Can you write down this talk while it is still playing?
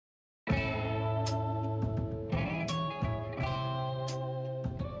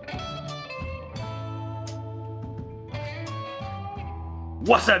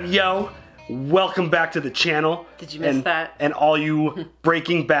What's up, yo? Welcome back to the channel. Did you miss that? And all you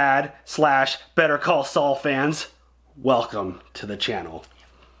Breaking Bad / Better Call Saul fans, welcome to the channel.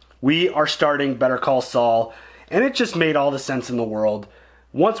 We are starting Better Call Saul, and it just made all the sense in the world.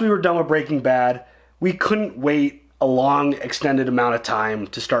 Once we were done with Breaking Bad, we couldn't wait a long, extended amount of time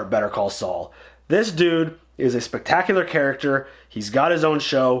to start Better Call Saul. This dude is a spectacular character. He's got his own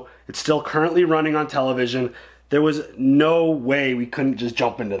show. It's still currently running on television. There was no way we couldn't just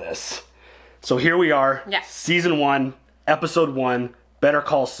jump into this. So here we are, Season 1, Episode 1, Better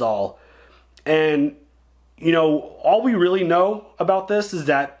Call Saul. And, you know, all we really know about this is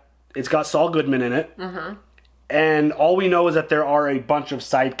that it's got Saul Goodman in it. Mm-hmm. And all we know is that there are a bunch of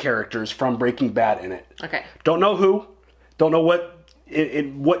side characters from Breaking Bad in it. Okay. Don't know who. Don't know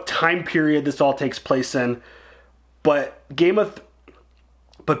what time period this all takes place in. But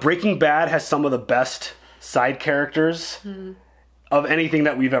Breaking Bad has some of the best side characters of anything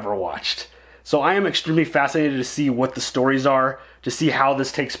that we've ever watched. So I am extremely fascinated to see what the stories are, to see how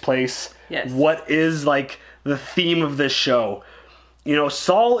this takes place. Yes. What is like the theme of this show. You know,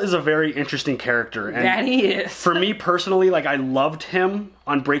 Saul is a very interesting character. And that he is. For me personally, like I loved him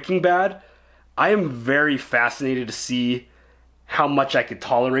on Breaking Bad. I am very fascinated to see how much I could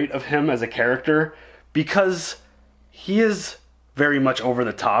tolerate of him as a character, because he is very much over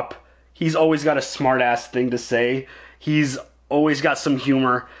the top. He's always got a smart-ass thing to say. He's always got some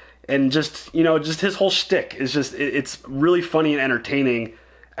humor. And just, you know, just his whole shtick is just, it's really funny and entertaining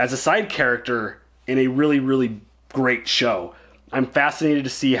as a side character in a really, really great show. I'm fascinated to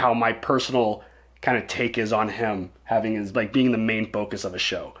see how my personal kind of take is on him having his, like, being the main focus of a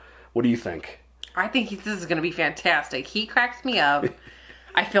show. What do you think? I think this is going to be fantastic. He cracks me up.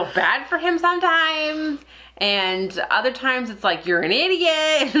 I feel bad for him sometimes, and other times it's like, you're an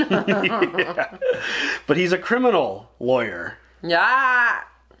idiot. Yeah. But he's a criminal lawyer. Yeah.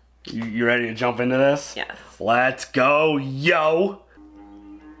 You ready to jump into this? Yes. Let's go, yo!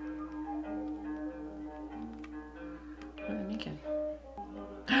 What are they making?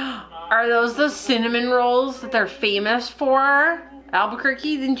 Are those the cinnamon rolls that they're famous for?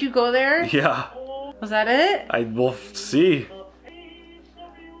 Albuquerque, didn't you go there? Yeah. Was that it? I will see.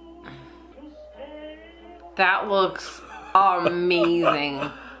 That looks amazing.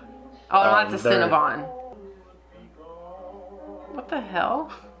 Oh, no, that's a Cinnabon. What the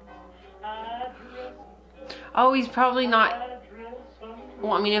hell? Oh, he's probably not...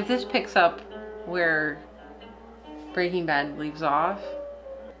 Well, I mean, if this picks up where Breaking Bad leaves off...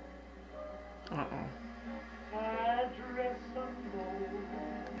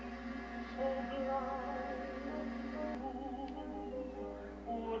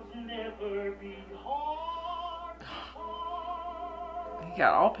 He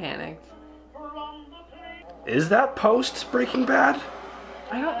got all panicked. Is that post Breaking Bad?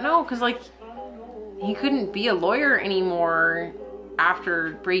 I don't know, because, like, he couldn't be a lawyer anymore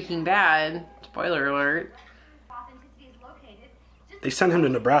after Breaking Bad. Spoiler alert. They sent him to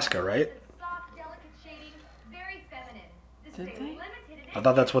Nebraska, right? Did they? I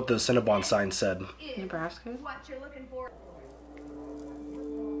thought that's what the Cinnabon sign said. Nebraska?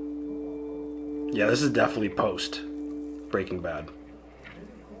 Yeah, this is definitely post Breaking Bad.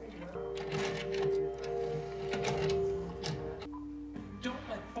 Don't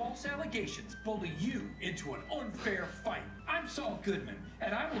let false allegations bully you into an unfair fight. I'm Saul Goodman,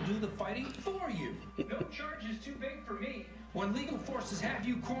 and I will do the fighting for you. No charge is too big for me. When legal forces have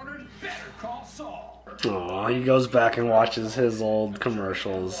you cornered, better call Saul. Aw, he goes back and watches his old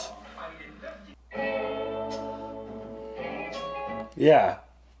commercials. Yeah,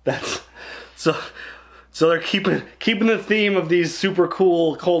 that's... So they're keeping the theme of these super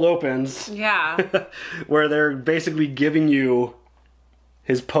cool cold opens. Yeah. Where they're basically giving you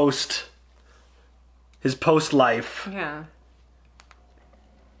his post life. Yeah.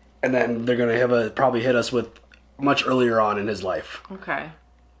 And then they're gonna probably hit us with much earlier on in his life. Okay.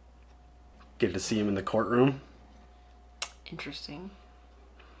 Get to see him in the courtroom. Interesting.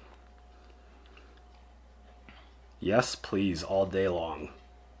 Yes, please, all day long.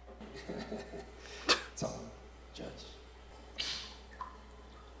 It's all, Judge.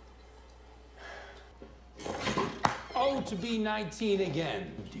 Oh, to be 19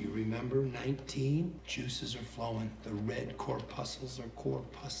 again. Do you remember 19? Juices are flowing. The red corpuscles are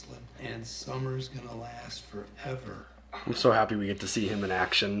corpuscling. And summer's gonna last forever. I'm so happy we get to see him in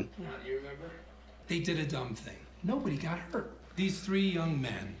action. Do you remember? They did a dumb thing. Nobody got hurt. These three young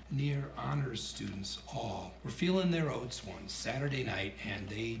men, near honors students all, were feeling their oats one Saturday night, and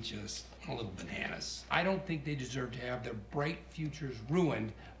they just a little bananas. I don't think they deserve to have their bright futures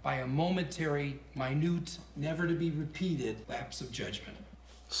ruined by a momentary, minute, never to be repeated lapse of judgment.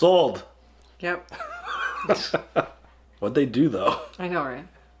 Sold. Yep. What'd they do, though? I know, right?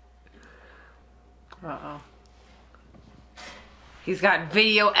 Uh-oh. He's got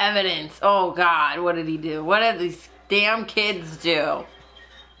video evidence. Oh, God. What did he do? What did these damn kids do?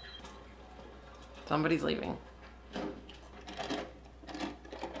 Somebody's leaving.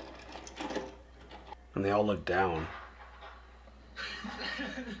 And they all look down.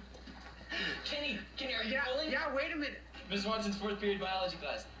 Kenny, are you pulling? Yeah, wait a minute. Miss Watson's 4th period biology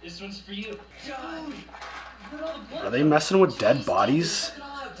class. This one's for you. God. Are they messing with dead bodies?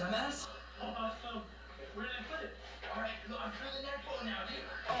 Dumbass. Where did I put it? All right, I'm filling that phone now, dude.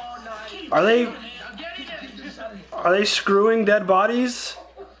 Oh, no. Are they screwing dead bodies?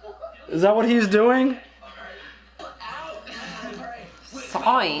 Is that what he's doing?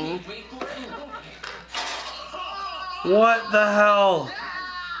 Sawing. What the hell?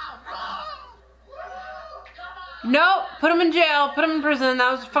 Nope. Put him in jail. Put him in prison.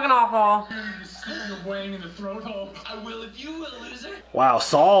 That was fucking awful. I will if you will, loser. Wow,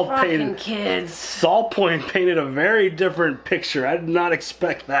 Saul Fucking kids. painted a very different picture. I did not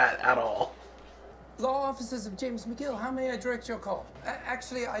expect that at all. Law offices of James McGill, how may I direct your call?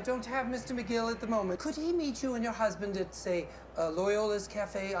 Actually, I don't have Mr. McGill at the moment. Could he meet you and your husband at, say, Loyola's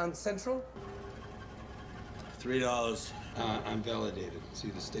Cafe on Central? $3. I'm validated.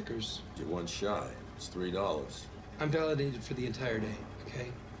 See the stickers? You're one shy. It's $3. I'm validated for the entire day,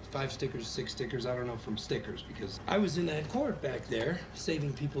 okay? 5 stickers, 6 stickers, I don't know from stickers, because I was in that court back there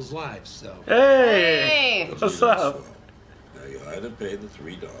saving people's lives, so. Hey! Hey! What's up? Now you either pay the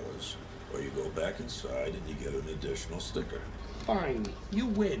 $3 or you go back inside and you get an additional sticker. Fine, you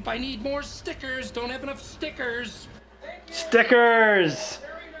win. I need more stickers, don't have enough stickers. Stickers!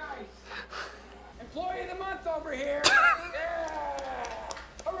 Very nice. Employee of the month over here. Yeah!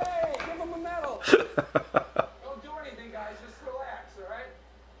 Hooray! Give him a medal. Don't do anything, guys. Just relax, all right?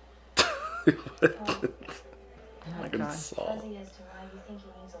 Oh my God. Saul. Fuzzy as to why you think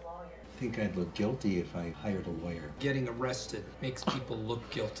he needs a lawyer. I think I'd look guilty if I hired a lawyer. Getting arrested makes people look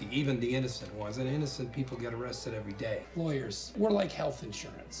guilty, even the innocent ones. And innocent people get arrested every day. Lawyers, we're like health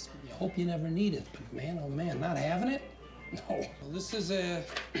insurance. You hope you never need it, but man, oh man, not having it? No. This is a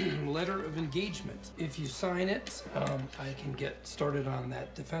letter of engagement. If you sign it, I can get started on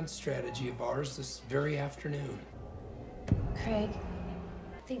that defense strategy of ours this very afternoon. Craig,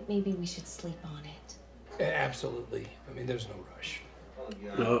 I think maybe we should sleep on it. Absolutely. I mean, there's no rush.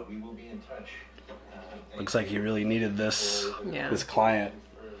 Nope. We will be in touch. Looks like he really needed this client.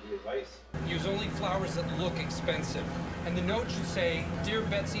 Use only flowers that look expensive. And the note should say, Dear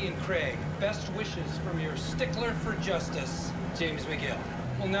Betsy and Craig, best wishes from your stickler for justice, James McGill.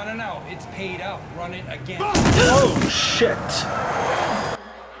 Well, no. It's paid up. Run it again. Oh, shit.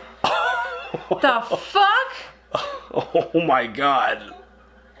 The fuck? Oh, my God.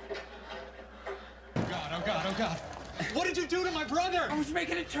 Oh, God. What did you do to my brother? I was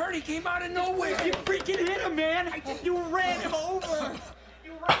making a turn. He came out of nowhere. You freaking hit him, man. You ran him over.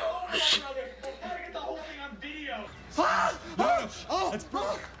 You ran over my brother. I gotta get the whole thing on video. It's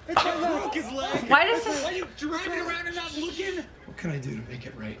broke his leg. Why does this... Why are you driving around and not looking? What can I do to make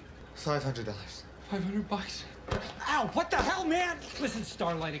it right? $500. $500. Ow, what the hell, man? Listen,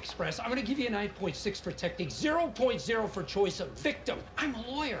 Starlight Express, I'm gonna give you a 9.6 for technique, 0.0 for choice of victim. I'm a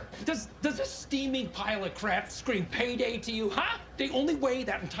lawyer. Does a steaming pile of crap scream payday to you, huh? The only way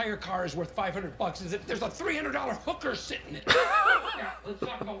that entire car is worth $500 is if there's a $300 hooker sitting in it. Now, let's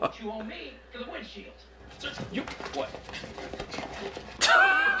talk about what you owe me for the windshield. You, what?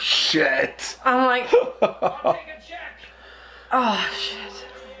 Shit. I'm like... I'll take a check. Oh, shit.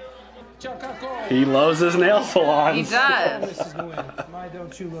 He loves his nail salons. He does. Mrs. Nguyen, why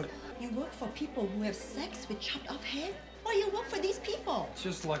don't you look? You work for people who have sex with chopped off head? Why you work for these people?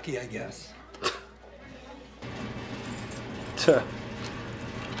 Just lucky, I guess.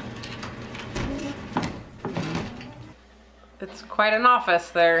 It's quite an office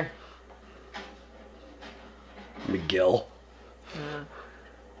there. McGill.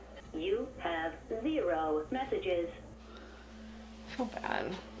 You have 0 messages. I feel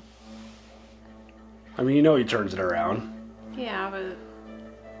bad. I mean, you know he turns it around. Yeah, but...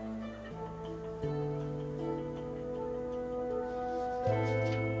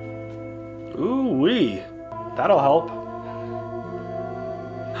 Ooh-wee. That'll help.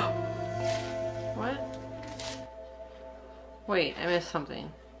 What? Wait, I missed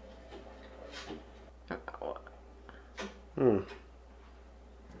something.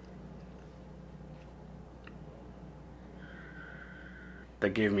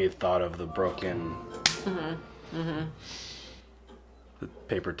 That gave me a thought of the broken... the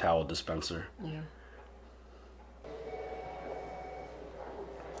paper towel dispenser. Yeah.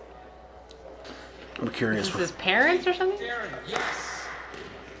 I'm curious. Is this his parents or something? Yes.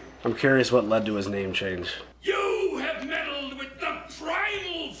 I'm curious what led to his name change. You have meddled with the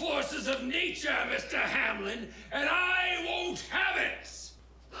primal forces of nature, Mr. Hamlin, and I won't have it!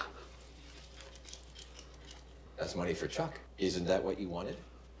 That's money for Chuck. Isn't that what you wanted?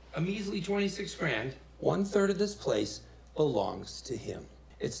 A measly 26 grand. 1/3 of this place belongs to him.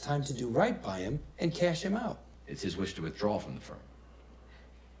 It's time to do right by him and cash him out. It's his wish to withdraw from the firm.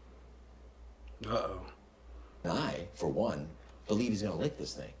 Uh-oh. I, for one, believe he's gonna lick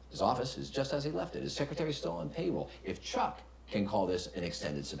this thing. His office is just as he left it. His secretary's still on payroll. If Chuck can call this an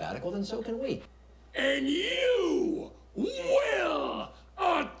extended sabbatical, then so can we. And you will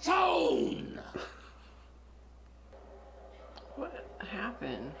atone! What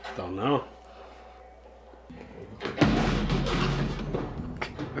happened? Don't know.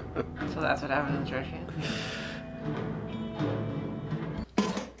 So that's what happened in the trash can?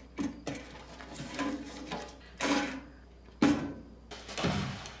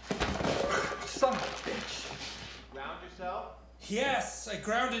 Son of a bitch. Ground yourself? Yes, I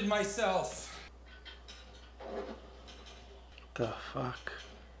grounded myself. The fuck?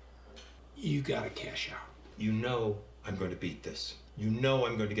 You gotta cash out. You know I'm going to beat this. You know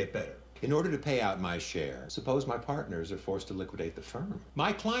I'm going to get better. In order to pay out my share, suppose my partners are forced to liquidate the firm.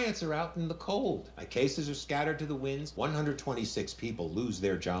 My clients are out in the cold. My cases are scattered to the winds. 126 people lose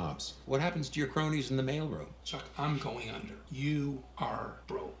their jobs. What happens to your cronies in the mailroom? Chuck, I'm going under. You are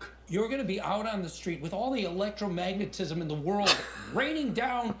broke. You're gonna be out on the street with all the electromagnetism in the world raining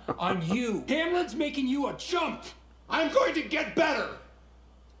down on you. Hamlin's making you a chump. I'm going to get better.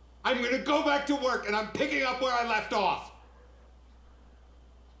 I'm going to go back to work, and I'm picking up where I left off.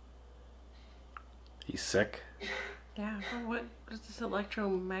 He's sick. Yeah, but what is this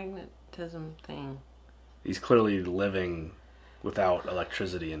electromagnetism thing? He's clearly living without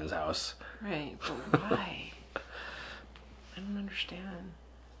electricity in his house. Right, but why? I don't understand.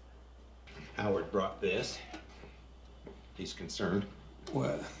 Howard brought this. He's concerned.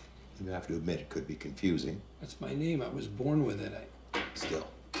 What? You have to admit it could be confusing. That's my name. I was born with it. Still.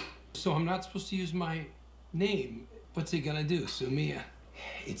 So I'm not supposed to use my name. What's he gonna do? Sue me?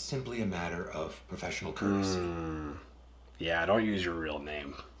 It's simply a matter of professional courtesy. Yeah, don't use your real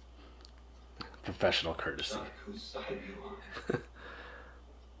name. Professional courtesy. Whose side are you on?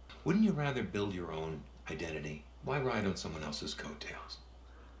 Wouldn't you rather build your own identity? Why ride on someone else's coattails?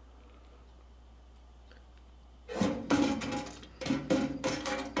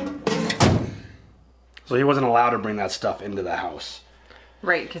 So he wasn't allowed to bring that stuff into the house.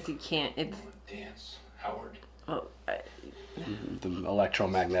 Right, because he can't. It's Dance, Howard. oh, The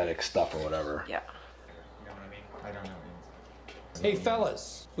electromagnetic stuff or whatever. yeah. You know what I mean? I don't know. Hey,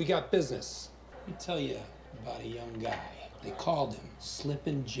 fellas, we got business. Let me tell you about a young guy. They called him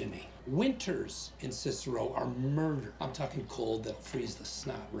Slippin' Jimmy. Winters in Cicero are murdered. I'm talking cold that'll freeze the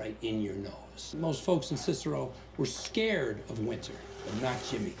snot right in your nose. Most folks in Cicero were scared of winter, but not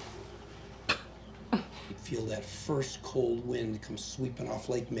Jimmy. He'd feel that first cold wind come sweeping off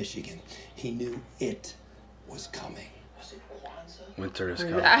Lake Michigan. He knew it was coming. Was it Kwanzaa? Winter is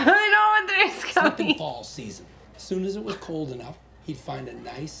coming. I know winter is Slippin' coming. fall season. As soon as it was cold enough, he'd find a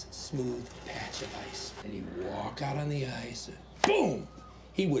nice, smooth patch of ice. And he'd walk out on the ice and boom!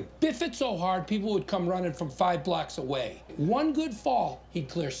 He would biff it so hard, people would come running from 5 blocks away. One good fall, he'd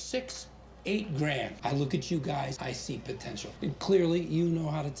clear 6, 8 grand. I look at you guys, I see potential. And clearly, you know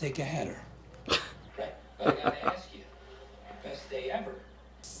how to take a header. Right, but I gotta ask you, best day ever.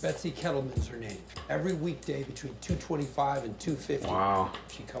 Betsy Kettleman's her name. Every weekday between 2:25 and 2:50. Wow.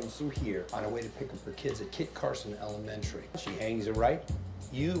 She comes through here on her way to pick up her kids at Kit Carson Elementary. She hangs it right.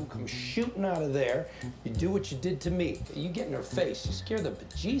 You come shooting out of there. You do what you did to me. You get in her face. You scare the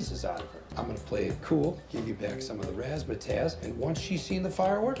bejesus out of her. I'm gonna play it cool, give you back some of the razzmatazz, and once she's seen the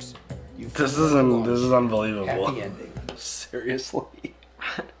fireworks, you. This is unbelievable. Happy ending. Seriously.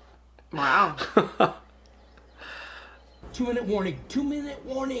 Wow. 2-minute warning. 2-minute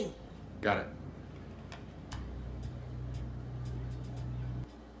warning. Got it.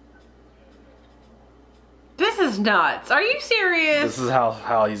 This is nuts. Are you serious? This is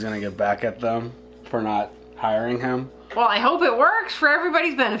how he's gonna get back at them for not hiring him. Well, I hope it works for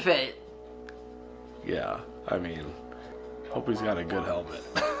everybody's benefit. Yeah, I mean, hope he's got a good helmet.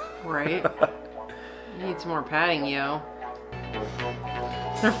 Right? Need some more padding, yo.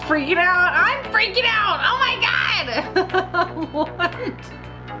 They're freaking out. I'm freaking out. Oh my god. What?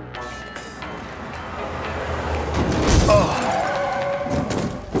 Oh.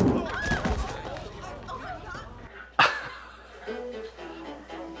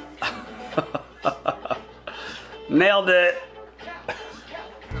 Nailed it.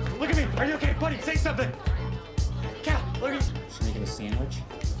 Look at me. Are you okay, buddy? Buddy, say something. Cal, look at... She's making a sandwich?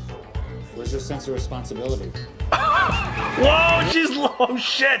 Where's your sense of responsibility? Whoa, she's low.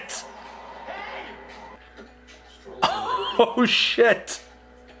 Shit. Oh, shit.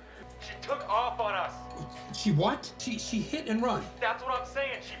 She took off on us. She what? She hit and run. That's what I'm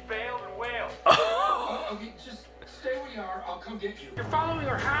saying. She bailed and wailed. Okay, just stay where you are. I'll come get you. You're following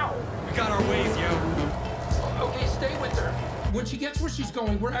her how? We got our ways, yo. Okay, stay with her. When she gets where she's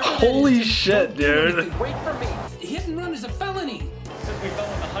going, wherever Holy that is, shit, dude. Wait for me. Hit and run is a felony. Since we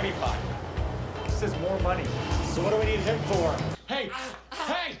fell in the honey pot. This is more money. So what do we need him for? Hey,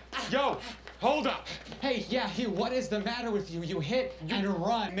 hey, yo, hold up. Hey, yeah, Hugh, what is the matter with you? You hit and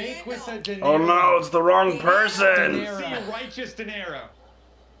run. Make with the dinero. Oh no, it's the wrong person. See a righteous dinero.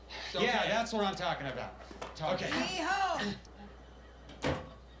 Okay. Yeah, that's what I'm talking about. Okay.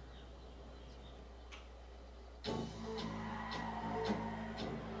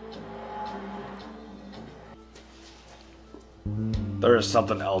 There is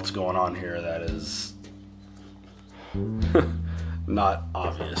something else going on here that is not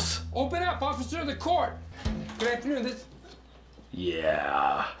obvious. Open up, officer of the court. Good afternoon. This.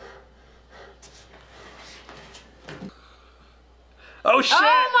 Yeah. Oh shit!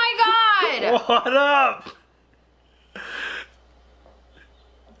 Oh my god! What up?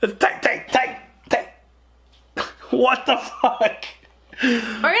 Take. What the fuck? We're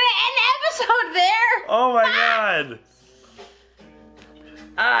gonna end the episode there! Oh my god.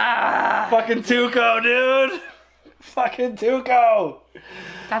 Fucking Tuco, dude. Fucking Tuco.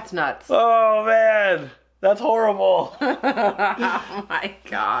 That's nuts. Oh man. That's horrible. Oh my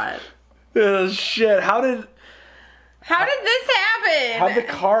god. Shit. How did this happen?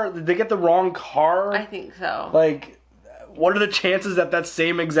 Did they get the wrong car? I think so. Like, what are the chances that that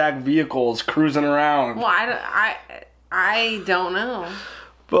same exact vehicle is cruising around? Well, I don't know.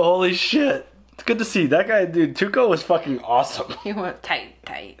 But holy shit. It's good to see. That guy, dude, Tuco was fucking awesome. He was tight.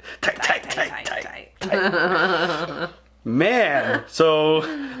 Man. So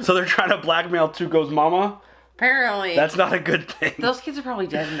they're trying to blackmail Tuco's mama? Apparently. That's not a good thing. Those kids are probably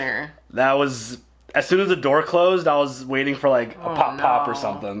dead in there. That was... As soon as the door closed, I was waiting for like a pop or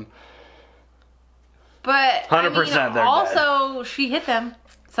something. But 100% they're dead. Also, she hit them.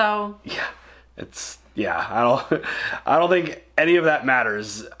 So yeah, I don't think any of that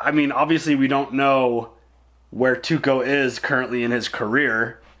matters. I mean, obviously we don't know where Tuco is currently in his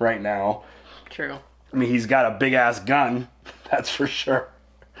career right now. True. I mean, he's got a big ass gun, that's for sure.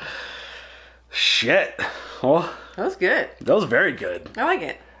 Shit. Well, that was good. That was very good. I like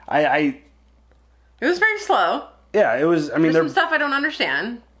it. It was very slow. Yeah, it was. I mean, there's some stuff I don't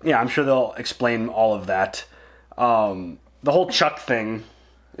understand. Yeah, I'm sure they'll explain all of that. The whole Chuck thing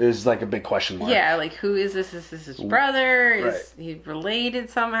is like a big question mark. Yeah, like who is this? Is this his brother? Is he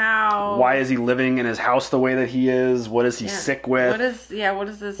related somehow? Why is he living in his house the way that he is? What is he sick with? What is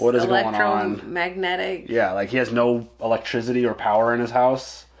this going on? Electromagnetic? Yeah, like he has no electricity or power in his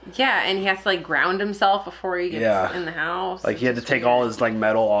house. Yeah, and he has to like ground himself before he gets in the house. Like he had to take all his like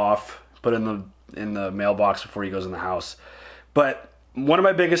metal off, put in the mailbox before he goes in the house. But one of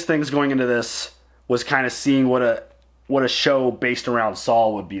my biggest things going into this was kind of seeing what a show based around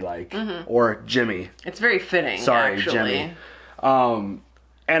Saul would be like, or Jimmy. It's very fitting. Sorry, actually. Jimmy. And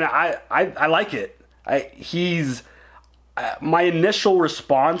I like it. My initial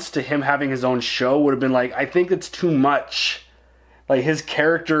response to him having his own show would have been like, I think it's too much. Like his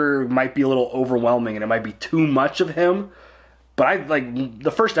character might be a little overwhelming, and it might be too much of him. But I like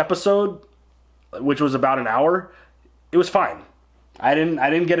the first episode, which was about an hour. It was fine. I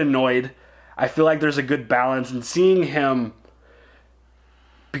didn't get annoyed. I feel like there's a good balance in seeing him,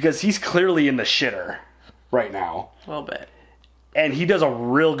 because he's clearly in the shitter right now. A little bit. And he does a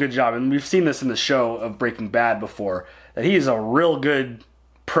real good job. And we've seen this in the show of Breaking Bad before, that he is a real good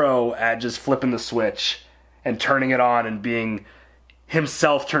pro at just flipping the switch and turning it on and being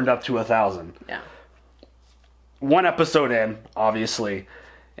himself turned up to 1,000. Yeah. One episode in, obviously,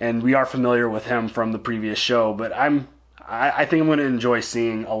 and we are familiar with him from the previous show, but I think I'm going to enjoy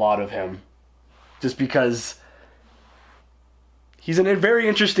seeing a lot of him, just because he's a very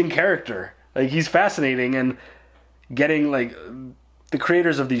interesting character. Like, he's fascinating, and getting like the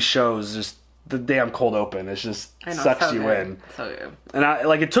creators of these shows, just the damn cold open, it just sucks you in. So good.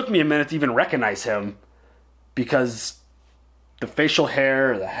 And it took me a minute to even recognize him, because the facial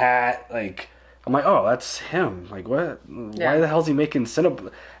hair, the hat, like, I'm like, oh, that's him. Like, what? Why the hell is he making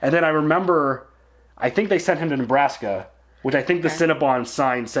Cinnabon? And then I remember, I think they sent him to Nebraska, which I think the Cinnabon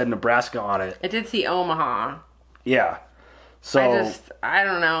sign said Nebraska on it. It did see Omaha. Yeah. So I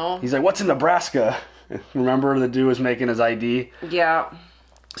don't know. He's like, what's in Nebraska? Remember the dude was making his ID? Yeah.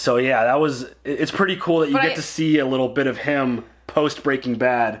 So yeah, it's pretty cool that you get to see a little bit of him post Breaking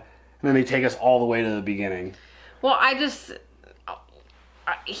Bad, and then they take us all the way to the beginning. Well,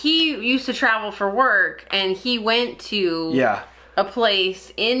 he used to travel for work, and he went to a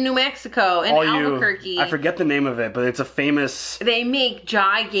place in New Mexico, in Albuquerque. I forget the name of it, but it's a famous... They make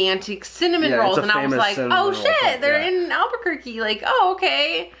gigantic cinnamon rolls, and I was like, oh shit, they're in Albuquerque. Like, oh,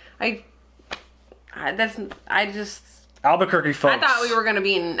 okay. Albuquerque folks. I thought we were going to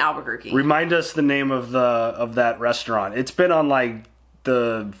be in Albuquerque. Remind us the name of that restaurant. It's been on like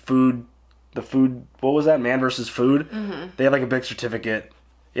the food, what was that? Man vs. Food? Mm-hmm. They have like a big certificate.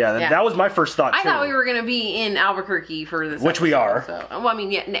 Yeah, that was my first thought too. I thought we were going to be in Albuquerque for this Which we are. So. Well, I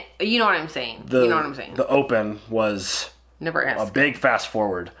mean, yeah, you know what I'm saying. The open was Nebraska. A big fast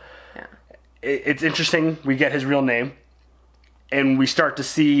forward. Yeah. It's interesting. We get his real name, and we start to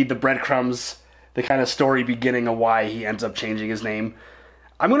see the breadcrumbs, the kind of story beginning of why he ends up changing his name.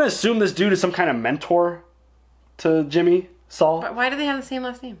 I'm going to assume this dude is some kind of mentor to Jimmy, Saul. But why do they have the same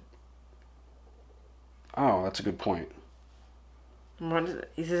last name? Oh, that's a good point. What is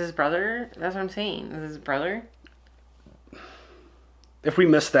it? Is this his brother? That's what I'm saying. Is this his brother? If we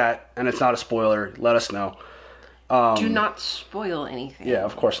missed that and it's not a spoiler, let us know. Do not spoil anything. Yeah,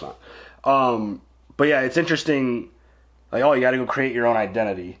 of course not. But yeah, it's interesting. Like, you got to go create your own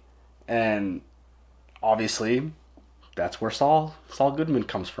identity. And obviously, that's where Saul Goodman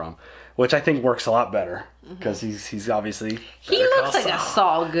comes from. Which I think works a lot better. Because he's obviously... He looks like a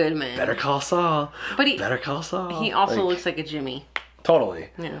Saul Goodman. Better Call Saul. Better Call Saul. He also looks like a Jimmy. Totally.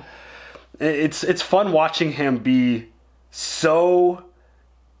 Yeah. It's fun watching him be so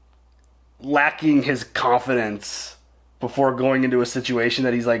lacking his confidence before going into a situation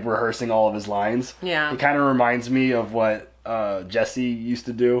that he's like rehearsing all of his lines. Yeah. It kind of reminds me of what Jesse used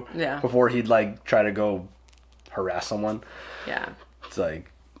to do before he'd like try to go harass someone. Yeah. It's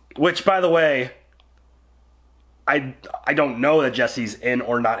like, which by the way, I don't know that Jesse's in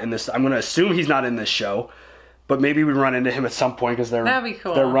or not in this. I'm going to assume he's not in this show. But maybe we run into him at some point because that'd be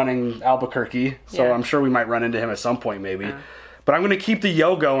cool. They're running Albuquerque, so I'm sure we might run into him at some point, maybe. Yeah. But I'm going to keep the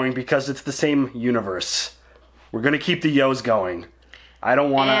yo going because it's the same universe. We're going to keep the yos going. I don't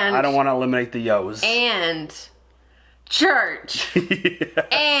want to eliminate the yos. And church.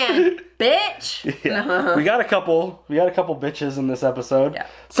 And bitch. Yeah. We got a couple bitches in this episode. Yeah.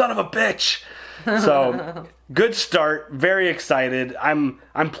 Son of a bitch. So good start. Very excited. I'm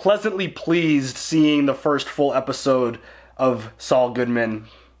pleasantly pleased seeing the first full episode of Saul Goodman,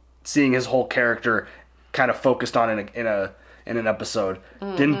 seeing his whole character kind of focused on in an episode.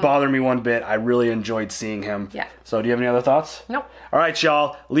 Mm-hmm. Didn't bother me one bit. I really enjoyed seeing him. Yeah. So do you have any other thoughts? Nope. All right,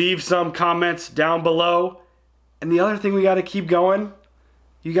 y'all. Leave some comments down below. And the other thing we got to keep going.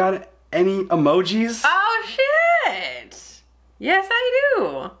 You got any emojis? Oh shit! Yes, I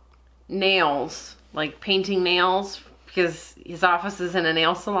do. Nails, like painting nails, because his office is in a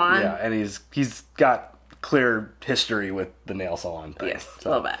nail salon. Yeah, and he's got clear history with the nail salon thing. Yes, so.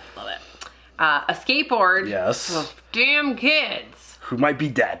 A little bit. A skateboard. Yes. Those damn kids. Who might be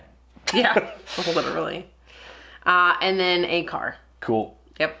dead. Yeah, literally. And then a car. Cool.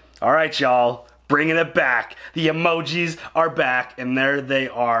 Yep. All right, y'all. Bringing it back. The emojis are back, and there they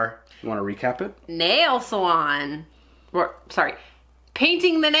are. You want to recap it? Nail salon.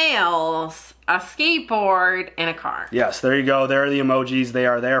 Painting the nails, a skateboard, and a car. Yes, there you go. There are the emojis. They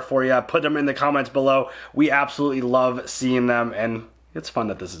are there for you. Put them in the comments below. We absolutely love seeing them, and it's fun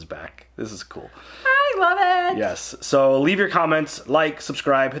that this is back. This is cool. I love it. Yes. So leave your comments, like,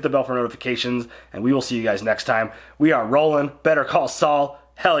 subscribe, hit the bell for notifications, and we will see you guys next time. We are rolling. Better Call Saul.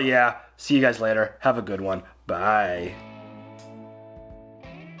 Hell yeah. See you guys later. Have a good one. Bye.